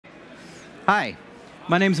Hi,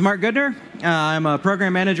 my name is Mark Goodner. I'm a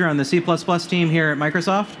program manager on the C++ team here at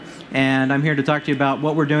Microsoft, and I'm here to talk to you about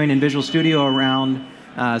what we're doing in Visual Studio around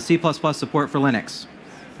C++ support for Linux.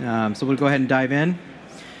 So we'll go ahead and dive in.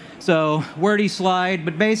 So, wordy slide,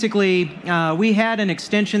 but basically we had an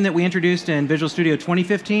extension that we introduced in Visual Studio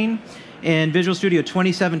 2015. In Visual Studio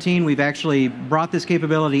 2017, we've actually brought this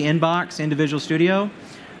capability in-box into Visual Studio.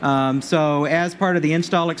 So as part of the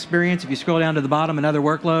install experience, if you scroll down to the bottom and other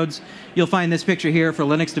workloads, you'll find this picture here for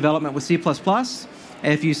Linux development with C++.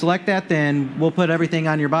 If you select that, then we'll put everything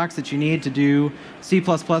on your box that you need to do C++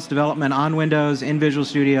 development on Windows in Visual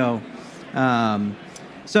Studio.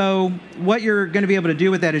 So what you're going to be able to do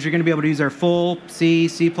with that is you're going to be able to use our full C++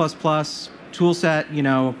 tool set,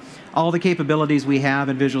 all the capabilities we have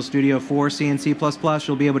in Visual Studio for C and C++,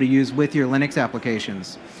 you'll be able to use with your Linux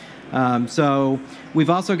applications. So we've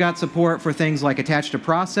also got support for things like attached to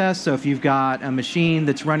process. So if you've got a machine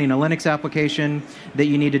that's running a Linux application that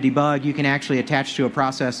you need to debug, you can actually attach to a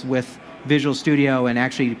process with Visual Studio and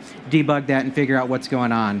actually debug that and figure out what's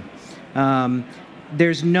going on.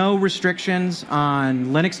 There's no restrictions on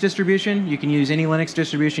Linux distribution. You can use any Linux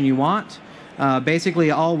distribution you want.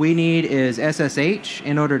 Basically, all we need is SSH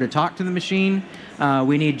in order to talk to the machine.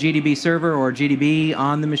 We need GDB server or GDB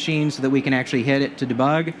on the machine so that we can actually hit it to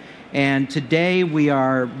debug. And today we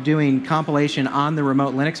are doing compilation on the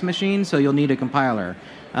remote Linux machine, so you'll need a compiler.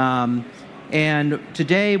 And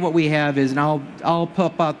today what we have is, and I'll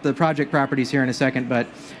pop out the project properties here in a second, but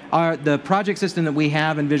the project system that we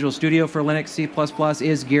have in Visual Studio for Linux C++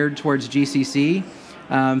 is geared towards GCC.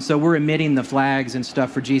 So we're emitting the flags and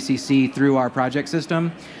stuff for GCC through our project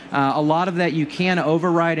system. A lot of that you can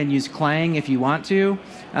override and use Clang if you want to,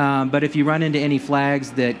 but if you run into any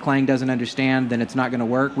flags that Clang doesn't understand, then it's not going to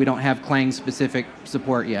work. We don't have Clang-specific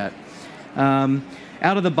support yet.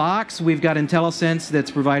 Out of the box, we've got IntelliSense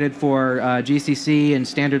that's provided for GCC and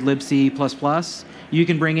standard libc++. You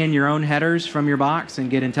can bring in your own headers from your box and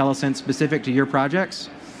get IntelliSense specific to your projects.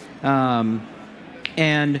 And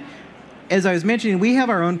as I was mentioning, we have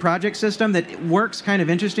our own project system that works kind of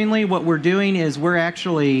interestingly. What we're doing is we're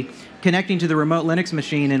actually connecting to the remote Linux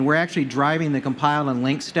machine, and we're actually driving the compile and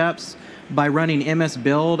link steps by running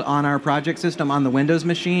MS-build on our project system on the Windows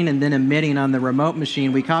machine and then emitting on the remote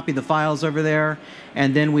machine. We copy the files over there,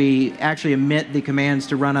 and then we actually emit the commands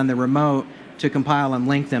to run on the remote to compile and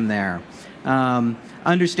link them there.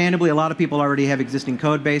 Understandably, a lot of people already have existing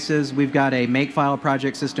code bases. We've got a Makefile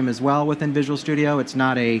project system as well within Visual Studio. It's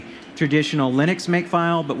not a traditional Linux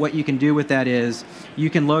Makefile, but what you can do with that is you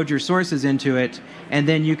can load your sources into it, and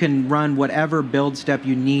then you can run whatever build step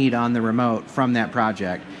you need on the remote from that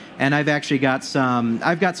project. And I've actually got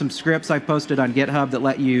some scripts I've posted on GitHub that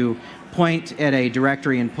let you point at a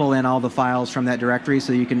directory and pull in all the files from that directory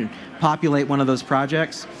so you can populate one of those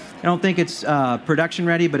projects. I don't think it's production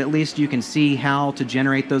ready, but at least you can see how to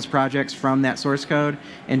generate those projects from that source code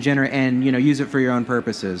and use it for your own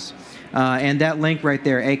purposes. And that link right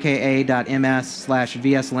there,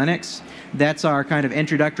 aka.ms/vslinux, that's our kind of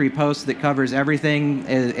introductory post that covers everything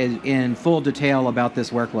in full detail about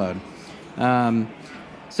this workload.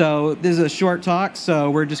 So this is a short talk,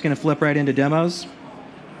 so we're just going to flip right into demos.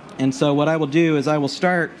 And so what I will do is I will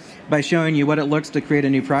start by showing you what it looks to create a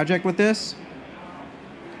new project with this.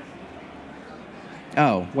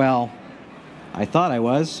 Oh, well, I thought I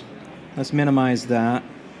was. Let's minimize that.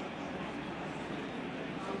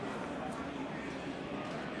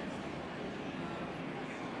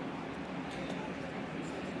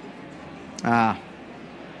 All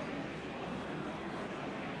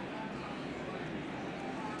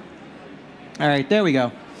right, there we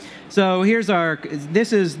go. So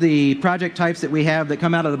this is the project types that we have that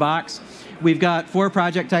come out of the box. We've got 4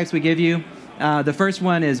 project types we give you. The first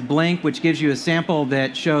one is Blink, which gives you a sample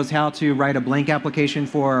that shows how to write a Blink application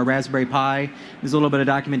for a Raspberry Pi. There's a little bit of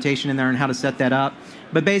documentation in there on how to set that up.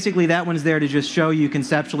 But basically, that one's there to just show you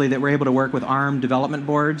conceptually that we're able to work with ARM development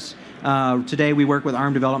boards. Today, we work with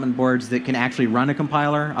ARM development boards that can actually run a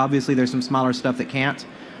compiler. Obviously, there's some smaller stuff that can't.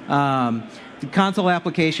 The console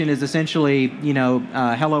application is essentially,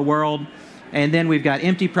 Hello World. And then we've got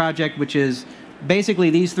Empty Project, which is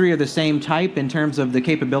basically these 3 are the same type in terms of the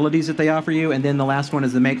capabilities that they offer you. And then the last one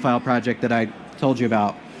is the Makefile project that I told you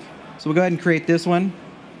about. So we'll go ahead and create this one.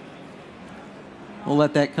 We'll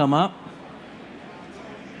let that come up.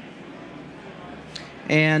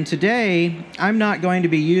 And today, I'm not going to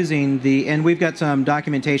be using and we've got some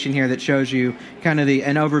documentation here that shows you kind of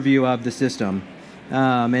an overview of the system.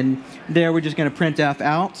 And there we're just going to print F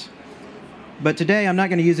out. But today, I'm not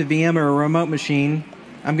going to use a VM or a remote machine.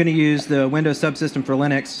 I'm going to use the Windows subsystem for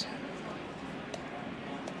Linux.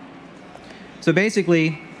 So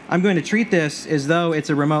basically, I'm going to treat this as though it's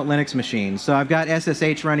a remote Linux machine. So I've got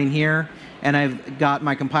SSH running here, and I've got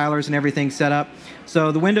my compilers and everything set up.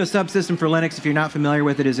 So the Windows subsystem for Linux, if you're not familiar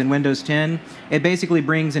with it, is in Windows 10. It basically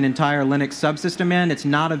brings an entire Linux subsystem in. It's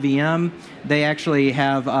not a VM. They actually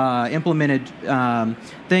have implemented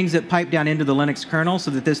things that pipe down into the Linux kernel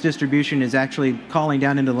so that this distribution is actually calling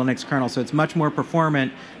down into the Linux kernel. So it's much more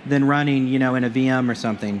performant than running, in a VM or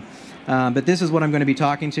something. But this is what I'm going to be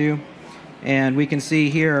talking to. And we can see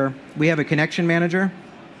here, we have a connection manager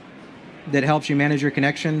that helps you manage your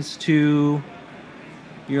connections to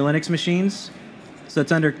your Linux machines. So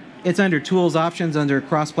it's under Tools Options under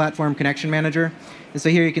Cross-Platform Connection Manager. And so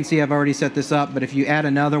here you can see I've already set this up, but if you add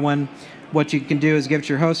another one, what you can do is give it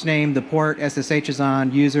your host name, the port SSH is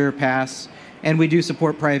on, user, pass, and we do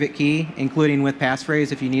support private key, including with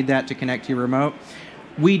passphrase if you need that to connect to your remote.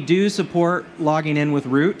 We do support logging in with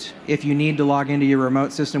root if you need to log into your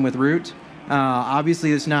remote system with root.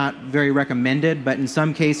 Obviously, it's not very recommended, but in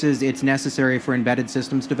some cases, it's necessary for embedded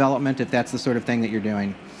systems development if that's the sort of thing that you're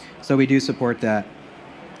doing. So we do support that.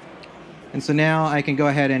 And so now I can go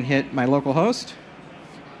ahead and hit my local host.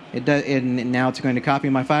 And now it's going to copy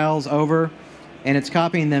my files over, and it's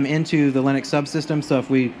copying them into the Linux subsystem. So if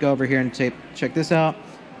we go over here and check this out,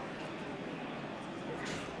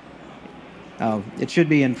 it should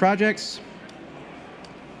be in projects.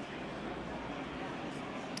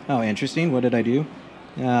 Oh, interesting. What did I do?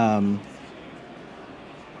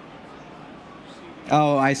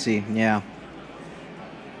 Oh, I see. Yeah.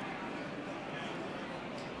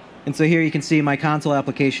 And so here you can see my console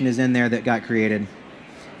application is in there that got created.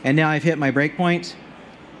 And now I've hit my breakpoint,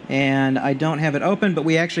 and I don't have it open, but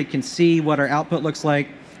we actually can see what our output looks like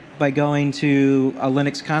by going to a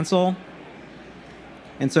Linux console.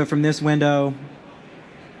 And so from this window,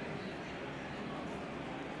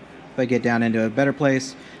 if I get down into a better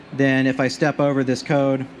place, then if I step over this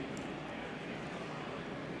code,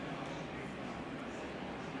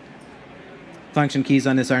 function keys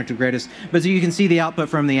on this aren't the greatest, but so you can see the output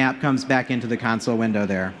from the app comes back into the console window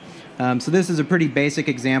there. So this is a pretty basic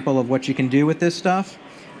example of what you can do with this stuff.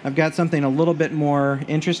 I've got something a little bit more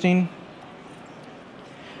interesting.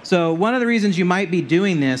 So one of the reasons you might be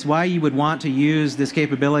doing this, why you would want to use this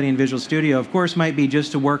capability in Visual Studio, of course, might be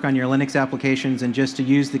just to work on your Linux applications and just to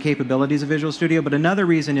use the capabilities of Visual Studio, but another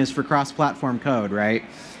reason is for cross-platform code, right?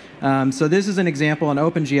 So this is an example, an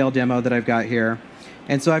OpenGL demo that I've got here.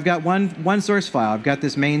 And so I've got one source file. I've got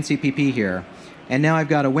this main CPP here. And now I've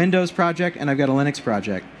got a Windows project and I've got a Linux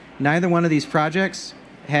project. Neither one of these projects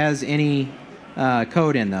has any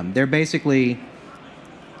code in them. They're basically,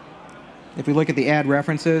 if we look at the add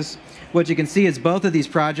references, what you can see is both of these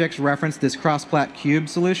projects reference this cross-plat cube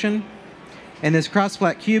solution. And this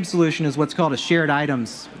cross-plat cube solution is what's called a shared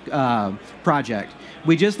items project.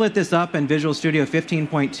 We just lit this up in Visual Studio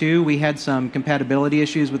 15.2. We had some compatibility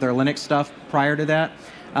issues with our Linux stuff prior to that.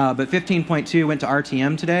 But 15.2 went to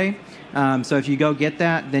RTM today. So if you go get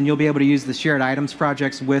that, then you'll be able to use the shared items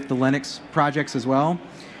projects with the Linux projects as well.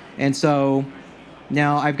 And so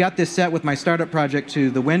now I've got this set with my startup project to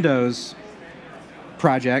the Windows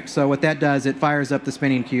project. So what that does, it fires up the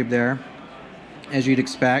spinning cube there, as you'd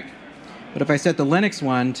expect. But if I set the Linux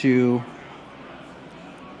one to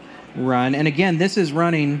run, and again, this is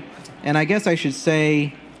running, and I guess I should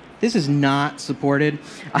say this is not supported.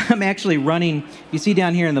 I'm actually running, you see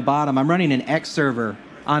down here in the bottom, I'm running an X server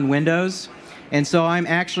on Windows, and so I'm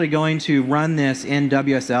actually going to run this in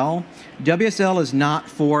WSL. WSL is not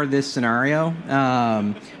for this scenario,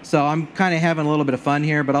 so I'm kind of having a little bit of fun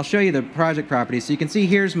here, but I'll show you the project properties. So you can see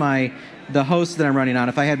here's the host that I'm running on.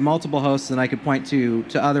 If I had multiple hosts, then I could point to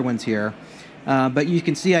other ones here. But you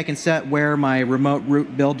can see I can set where my remote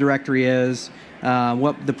root build directory is,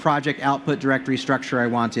 what the project output directory structure I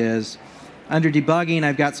want is. Under debugging,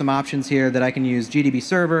 I've got some options here that I can use GDB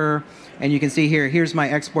server, and you can see here, here's my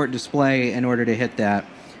export display in order to hit that.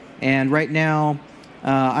 And right now,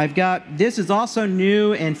 I've got, this is also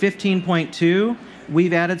new in 15.2.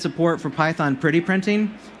 We've added support for Python pretty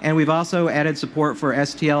printing, and we've also added support for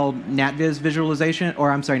STL NatVis visualization,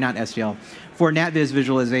 or I'm sorry, not STL, for NatVis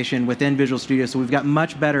visualization within Visual Studio. So we've got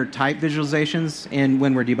much better type visualizations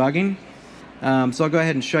when we're debugging. So I'll go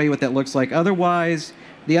ahead and show you what that looks like. Otherwise,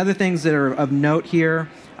 the other things that are of note here,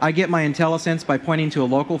 I get my IntelliSense by pointing to a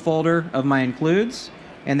local folder of my includes,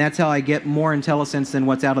 and that's how I get more IntelliSense than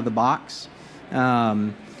what's out of the box.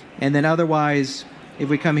 And then otherwise, if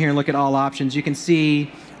we come here and look at all options, you can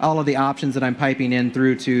see all of the options that I'm piping in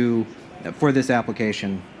through for this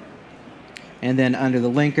application. And then under the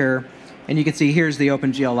linker, and you can see here's the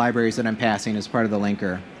OpenGL libraries that I'm passing as part of the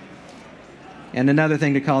linker. And another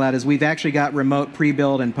thing to call out is we've actually got remote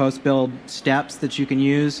pre-build and post-build steps that you can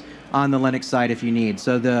use on the Linux side if you need.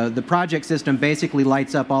 So the project system basically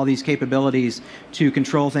lights up all these capabilities to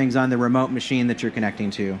control things on the remote machine that you're connecting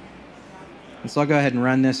to. And so I'll go ahead and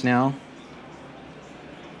run this now.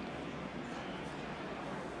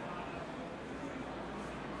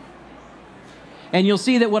 And you'll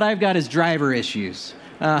see that what I've got is driver issues.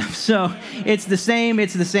 So it's the same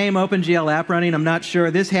OpenGL app running. I'm not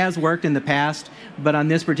sure. This has worked in the past, but on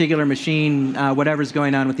this particular machine, whatever's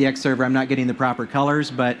going on with the X server, I'm not getting the proper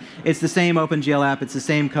colors. But it's the same OpenGL app. It's the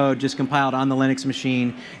same code, just compiled on the Linux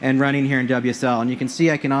machine and running here in WSL. And you can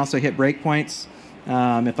see I can also hit breakpoints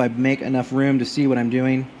if I make enough room to see what I'm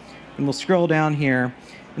doing. And we'll scroll down here.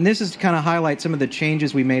 And this is to kind of highlight some of the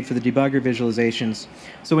changes we made for the debugger visualizations.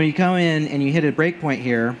 So when you come in and you hit a breakpoint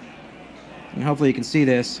here, and hopefully you can see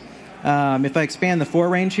this, if I expand the for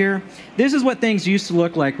range here, this is what things used to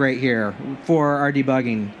look like right here for our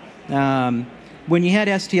debugging. When you had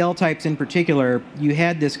STL types in particular, you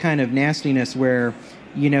had this kind of nastiness where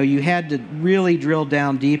you had to really drill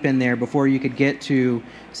down deep in there before you could get to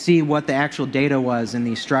see what the actual data was in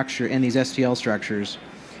these STL structures.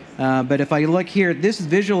 But if I look here, this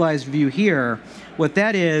visualized view here, what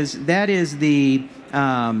that is the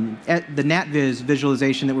NatVis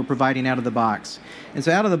visualization that we're providing out of the box. And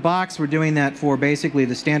so out of the box, we're doing that for basically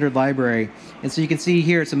the standard library. And so you can see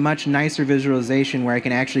here, it's a much nicer visualization where I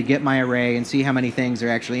can actually get my array and see how many things are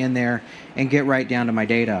actually in there and get right down to my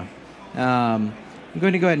data. I'm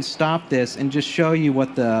going to go ahead and stop this and just show you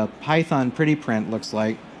what the Python pretty print looks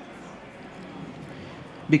like.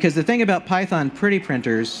 Because the thing about Python pretty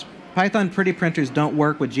printers don't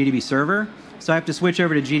work with GDB server, so I have to switch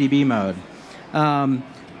over to GDB mode.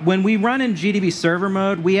 When we run in GDB server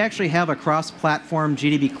mode, we actually have a cross-platform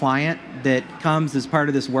GDB client that comes as part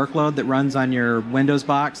of this workload that runs on your Windows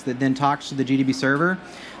box that then talks to the GDB server.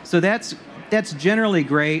 So that's generally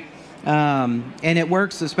great. And it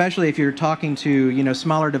works especially if you're talking to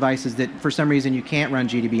smaller devices that for some reason you can't run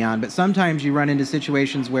GDB on. But sometimes you run into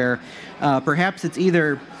situations where perhaps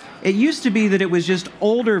it used to be that it was just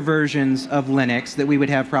older versions of Linux that we would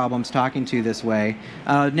have problems talking to this way.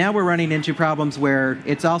 Now we're running into problems where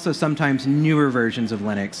it's also sometimes newer versions of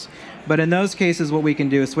Linux. But in those cases, what we can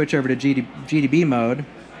do is switch over to GDB mode.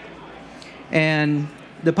 And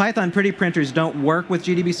the Python pretty printers don't work with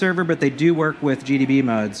GDB server, but they do work with GDB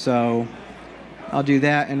mode. So I'll do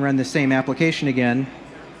that and run the same application again.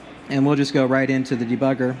 And we'll just go right into the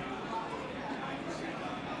debugger.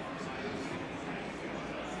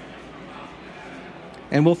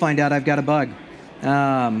 And we'll find out I've got a bug.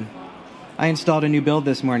 I installed a new build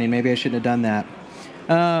this morning. Maybe I shouldn't have done that.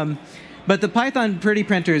 But the Python pretty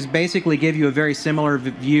printers basically give you a very similar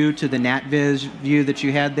view to the NatVis view that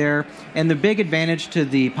you had there. And the big advantage to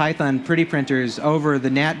the Python pretty printers over the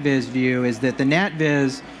NatVis view is that the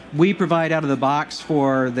NatVis we provide out of the box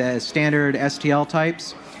for the standard STL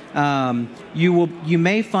types. You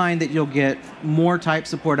may find that you'll get more type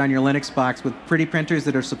support on your Linux box with pretty printers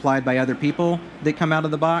that are supplied by other people that come out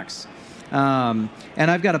of the box. And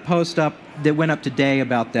I've got a post up that went up today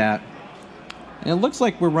about that. And it looks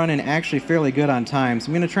like we're running actually fairly good on time, so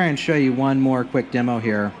I'm going to try and show you one more quick demo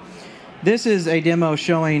here. This is a demo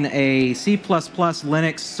showing a C++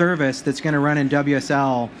 Linux service that's going to run in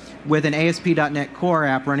WSL with an ASP.NET Core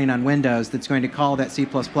app running on Windows that's going to call that C++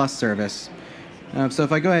 service. So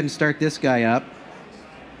if I go ahead and start this guy up.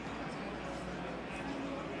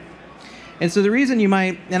 And so the reason you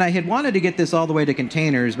might, and I had wanted to get this all the way to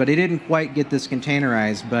containers, but I didn't quite get this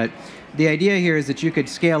containerized. But the idea here is that you could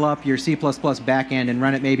scale up your C++ backend and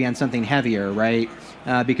run it maybe on something heavier, right?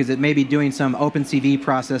 Because it may be doing some OpenCV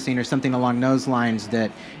processing or something along those lines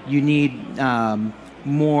that you need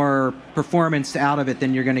more performance out of it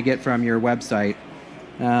than you're going to get from your website.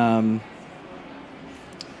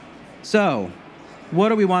 So what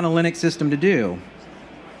do we want a Linux system to do?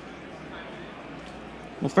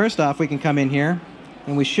 Well, first off, we can come in here,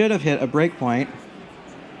 and we should have hit a breakpoint.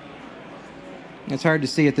 It's hard to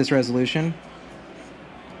see at this resolution,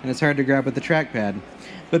 and it's hard to grab with the trackpad.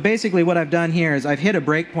 But basically what I've done here is I've hit a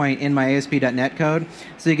breakpoint in my ASP.NET code,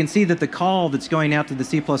 so you can see that the call that's going out to the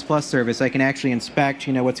C++ service, I can actually inspect,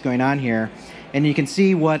 what's going on here, and you can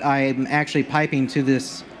see what I'm actually piping to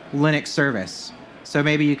this Linux service. So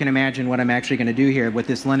maybe you can imagine what I'm actually going to do here with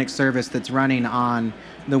this Linux service that's running on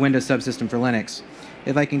the Windows subsystem for Linux.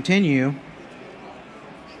 If I continue,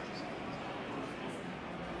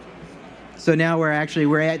 so now we're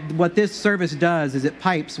at, what this service does is it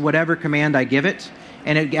pipes whatever command I give it,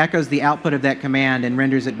 and it echoes the output of that command and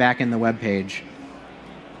renders it back in the web page.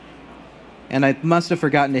 And I must have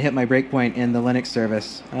forgotten to hit my breakpoint in the Linux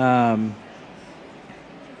service.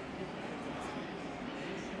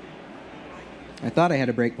 I thought I had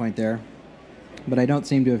a breakpoint there, but I don't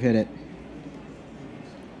seem to have hit it.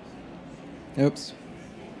 Oops.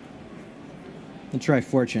 Let's try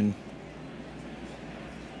Fortune.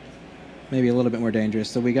 Maybe a little bit more dangerous.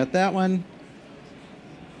 So we got that one.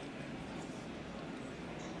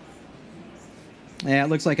 Yeah, it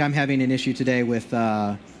looks like I'm having an issue today with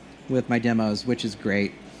my demos, which is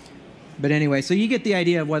great. But anyway, so you get the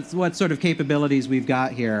idea of what sort of capabilities we've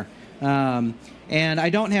got here. And I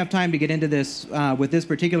don't have time to get into this with this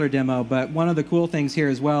particular demo, but one of the cool things here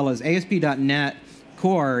as well is ASP.NET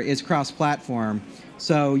Core is cross-platform.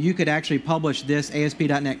 So you could actually publish this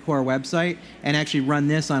ASP.NET Core website and actually run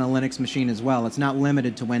this on a Linux machine as well. It's not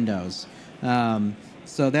limited to Windows.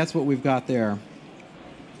 So that's what we've got there.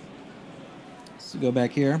 So go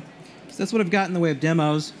back here. So that's what I've got in the way of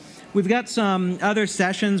demos. We've got some other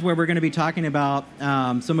sessions where we're going to be talking about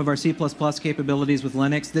some of our C++ capabilities with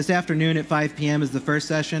Linux. This afternoon at 5 p.m. is the first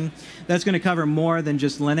session. That's going to cover more than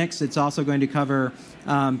just Linux. It's also going to cover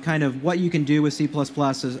kind of what you can do with C++,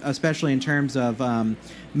 especially in terms of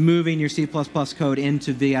moving your C++ code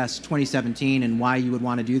into VS 2017 and why you would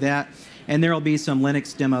want to do that. And there will be some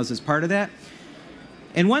Linux demos as part of that.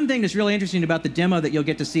 And one thing that's really interesting about the demo that you'll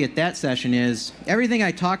get to see at that session is everything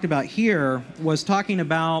I talked about here was talking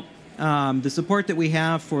about the support that we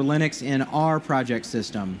have for Linux in our project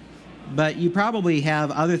system. But you probably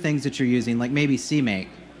have other things that you're using, like maybe CMake.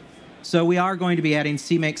 So we are going to be adding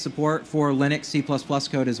CMake support for Linux C++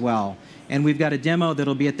 code as well. And we've got a demo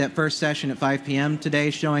that'll be at that first session at 5 p.m. today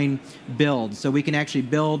showing build. So we can actually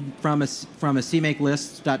build from a CMake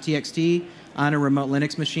list.txt on a remote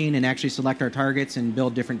Linux machine and actually select our targets and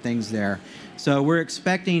build different things there. So we're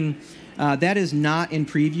expecting, that is not in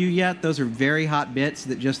preview yet. Those are very hot bits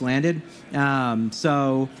that just landed.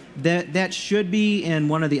 So that should be in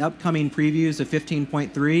one of the upcoming previews of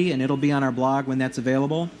 15.3, and it'll be on our blog when that's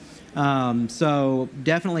available. So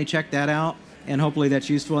definitely check that out, and hopefully that's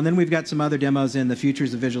useful. And then we've got some other demos in the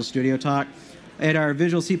Futures of Visual Studio talk. At our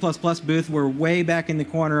Visual C++ booth, we're way back in the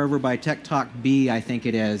corner over by Tech Talk B, I think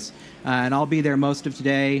it is. And I'll be there most of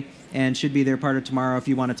today and should be there part of tomorrow if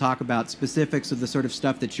you want to talk about specifics of the sort of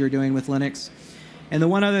stuff that you're doing with Linux. And the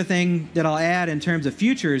one other thing that I'll add in terms of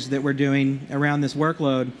futures that we're doing around this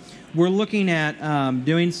workload, we're looking at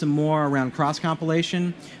doing some more around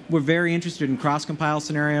cross-compilation. We're very interested in cross-compile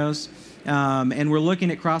scenarios. And we're looking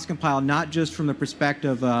at cross-compile not just from the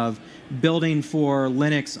perspective of building for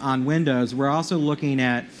Linux on Windows. We're also looking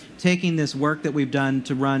at taking this work that we've done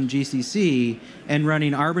to run GCC and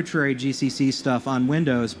running arbitrary GCC stuff on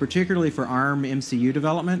Windows, particularly for ARM MCU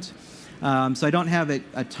development. So I don't have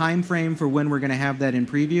a time frame for when we're going to have that in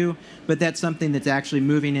preview, but that's something that's actually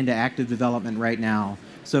moving into active development right now.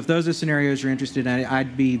 So if those are scenarios you're interested in,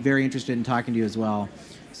 I'd be very interested in talking to you as well.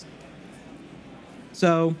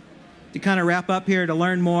 So to kind of wrap up here, to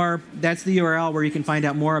learn more, that's the URL where you can find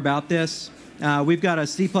out more about this. We've got a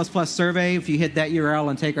C++ survey. If you hit that URL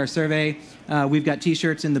and take our survey, we've got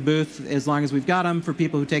T-shirts in the booth as long as we've got them for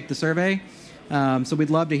people who take the survey. So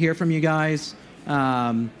we'd love to hear from you guys.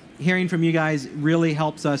 Hearing from you guys really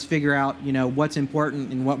helps us figure out, what's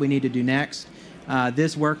important and what we need to do next.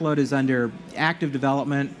 This workload is under active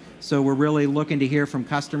development. So we're really looking to hear from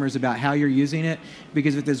customers about how you're using it,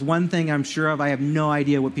 because if there's one thing I'm sure of, I have no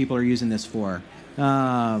idea what people are using this for.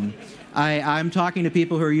 I'm talking to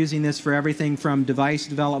people who are using this for everything from device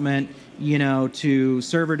development, to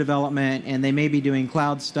server development, and they may be doing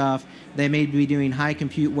cloud stuff. They may be doing high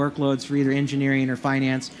compute workloads for either engineering or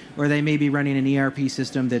finance, or they may be running an ERP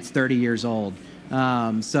system that's 30 years old.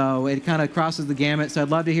 So it kind of crosses the gamut. So I'd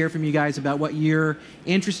love to hear from you guys about what you're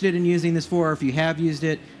interested in using this for. Or if you have used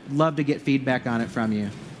it, I'd love to get feedback on it from you.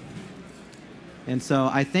 And so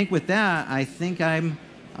I think with that, I think I'm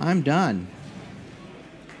done.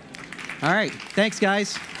 All right. Thanks,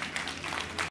 guys.